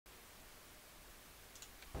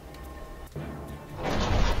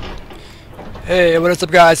Hey, what is up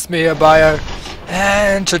guys, it's me here, Byor,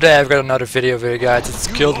 and today I've got another video for you guys. It's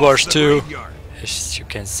Guild Wars 2, as you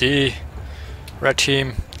can see. Red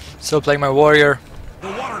team, still playing my warrior.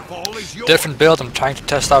 Different build, I'm trying to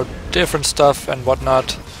test out different stuff and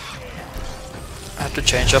whatnot. I have to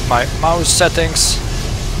change up my mouse settings.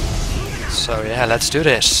 So yeah, let's do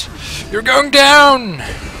this. You're going down!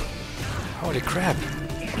 Holy crap.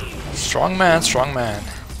 Strong man, strong man.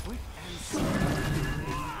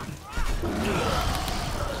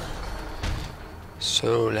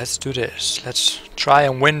 So let's do this. Let's try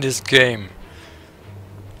and win this game.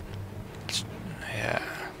 Yeah,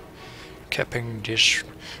 capping the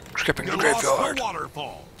graveyard.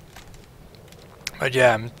 But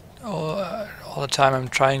yeah, all the time I'm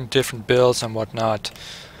trying different builds and whatnot.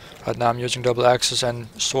 Right now I'm using double axes and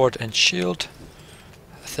sword and shield.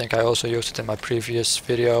 I think I also used it in my previous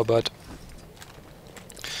video, but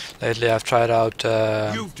lately I've tried out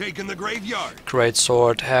You've taken the graveyard. great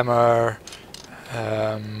sword, hammer.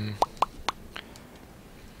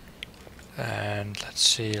 And let's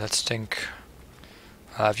see, let's think.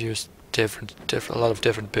 I've used a lot of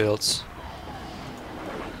different builds.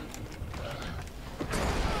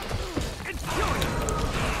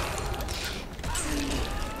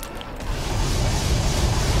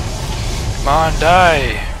 Come on,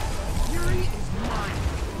 die!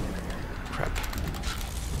 Crap.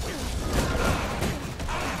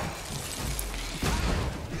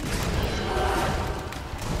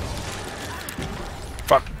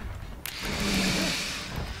 Fuck.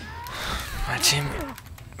 My team...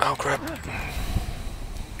 Oh crap.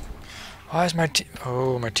 Why is my team...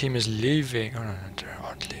 Oh, my team is leaving. Oh no, they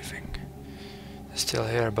aren't leaving. They're still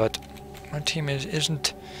here, but my team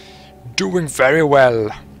isn't doing very well.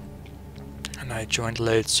 And I joined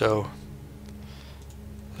late, so...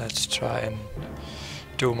 Let's try and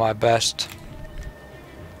do my best.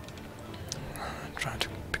 I'm trying to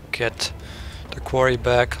get the quarry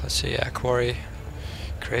back. Let's see, yeah, quarry.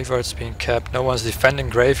 Graveyard's being kept. No one's defending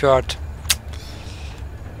graveyard.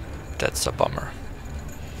 That's a bummer.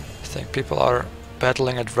 I think people are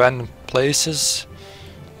battling at random places,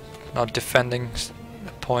 not defending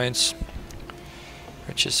points,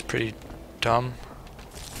 which is pretty dumb.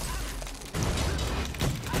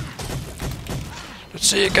 Let's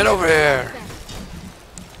see, get over here!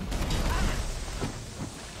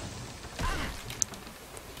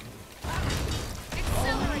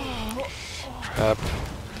 Crap.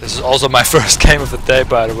 This is also my first game of the day,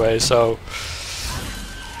 by the way, so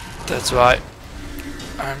that's why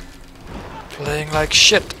I'm playing like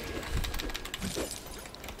shit.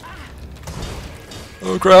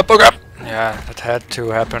 Oh crap, oh crap! Yeah, that had to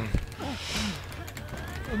happen.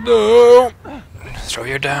 No! Throw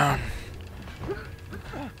you down.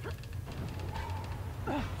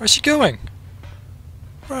 Where's he going?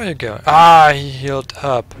 Where are you going? Ah, he healed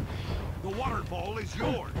up. The waterfall is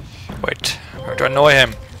yours. Wait, I'm going to annoy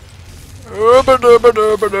him.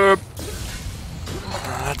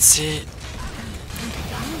 Let's see.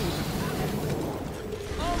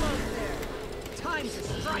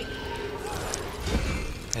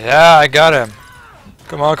 Yeah, I got him.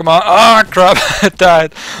 Come on, come on. Ah, crap! I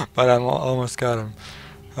died. But I almost got him.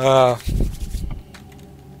 I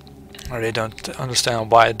really don't understand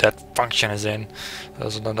why that function is in. I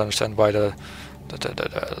also don't understand why the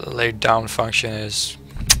lay down function is.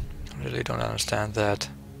 I really don't understand that.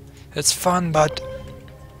 It's fun, but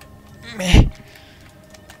meh.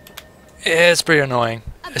 It's pretty annoying,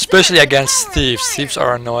 especially against thieves. Thieves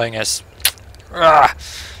are annoying as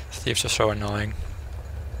thieves are so annoying.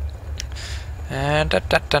 And let's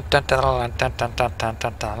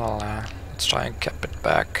try and cap it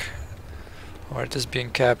back. Or it is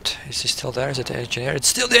being kept. Is he still there? Is it the engineer? It's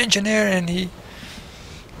still the engineer, and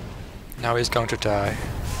now he's going to die.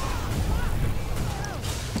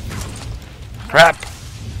 Crap!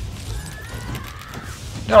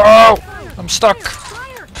 No! I'm stuck!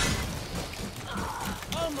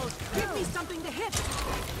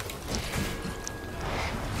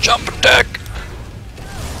 Jump attack!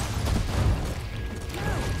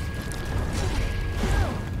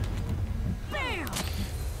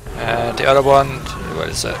 And the other one, what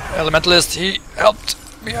is that? Elementalist, he helped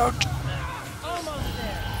me out.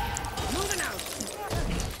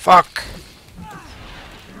 Fuck!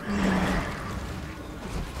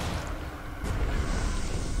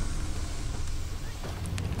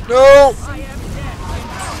 No!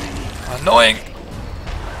 Annoying!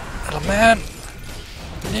 Little man!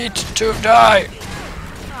 Need to die!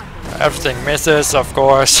 Everything misses, of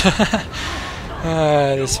course.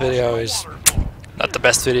 This video is not the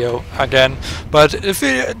best video again, but if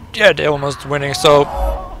yeah, they're almost winning, so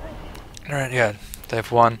yeah,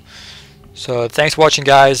 they've won. So thanks for watching,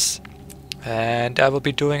 guys, and I will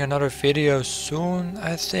be doing another video soon.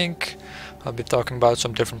 I think I'll be talking about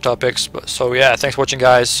some different topics, but so yeah, thanks for watching,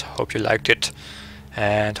 guys. Hope you liked it,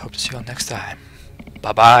 and hope to see you all next time.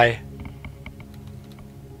 Bye bye.